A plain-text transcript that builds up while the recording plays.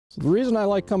So the reason I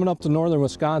like coming up to northern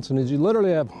Wisconsin is you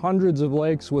literally have hundreds of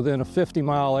lakes within a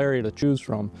 50-mile area to choose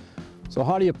from. So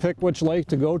how do you pick which lake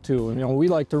to go to? You know, we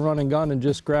like to run and gun and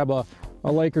just grab a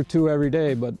lake or two every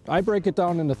day, but I break it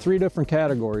down into three different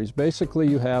categories. Basically,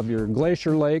 you have your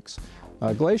glacier lakes.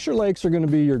 Glacier lakes are going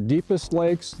to be your deepest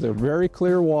lakes. They're very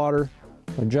clear water.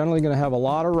 They're generally going to have a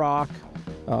lot of rock.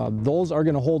 Those are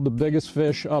going to hold the biggest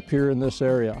fish up here in this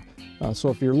area. So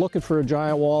if you're looking for a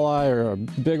giant walleye or a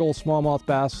big old smallmouth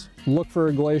bass, look for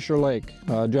a glacier lake.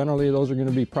 Generally, those are going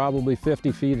to be probably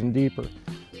 50 feet and deeper.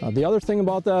 The other thing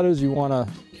about that is you want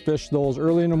to fish those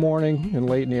early in the morning and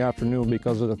late in the afternoon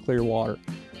because of the clear water.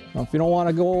 Now, if you don't want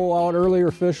to go out early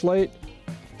or fish late,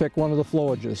 pick one of the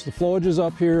flowages. The flowages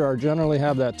up here generally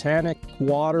have that tannic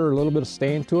water, a little bit of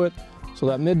stain to it. So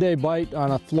that midday bite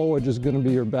on a flowage is going to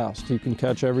be your best. You can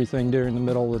catch everything during the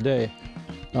middle of the day.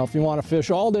 Now, if you want to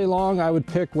fish all day long, I would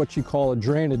pick what you call a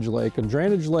drainage lake. A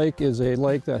drainage lake is a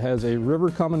lake that has a river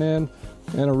coming in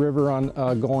and a river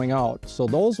going out. So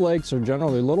those lakes are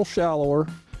generally a little shallower,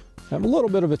 have a little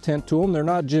bit of a tint to them. They're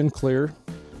not gin clear.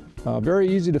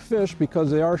 Very easy to fish because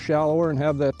they are shallower and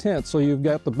have that tint. So you've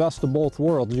got the best of both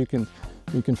worlds. You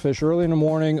can fish early in the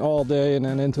morning, all day, and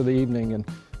then into the evening. And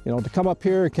you know, to come up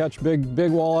here and catch big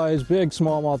walleyes, big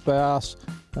smallmouth bass,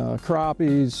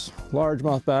 crappies,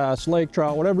 largemouth bass, lake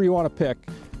trout, whatever you want to pick.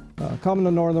 Coming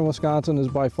to northern Wisconsin is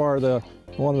by far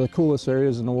one of the coolest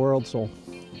areas in the world. So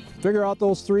figure out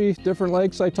those three different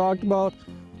lakes I talked about,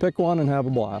 pick one and have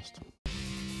a blast.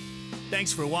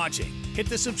 Thanks for watching. Hit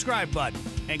the subscribe button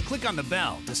and click on the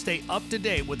bell to stay up to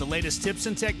date with the latest tips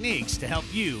and techniques to help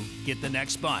you get the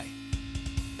next bite.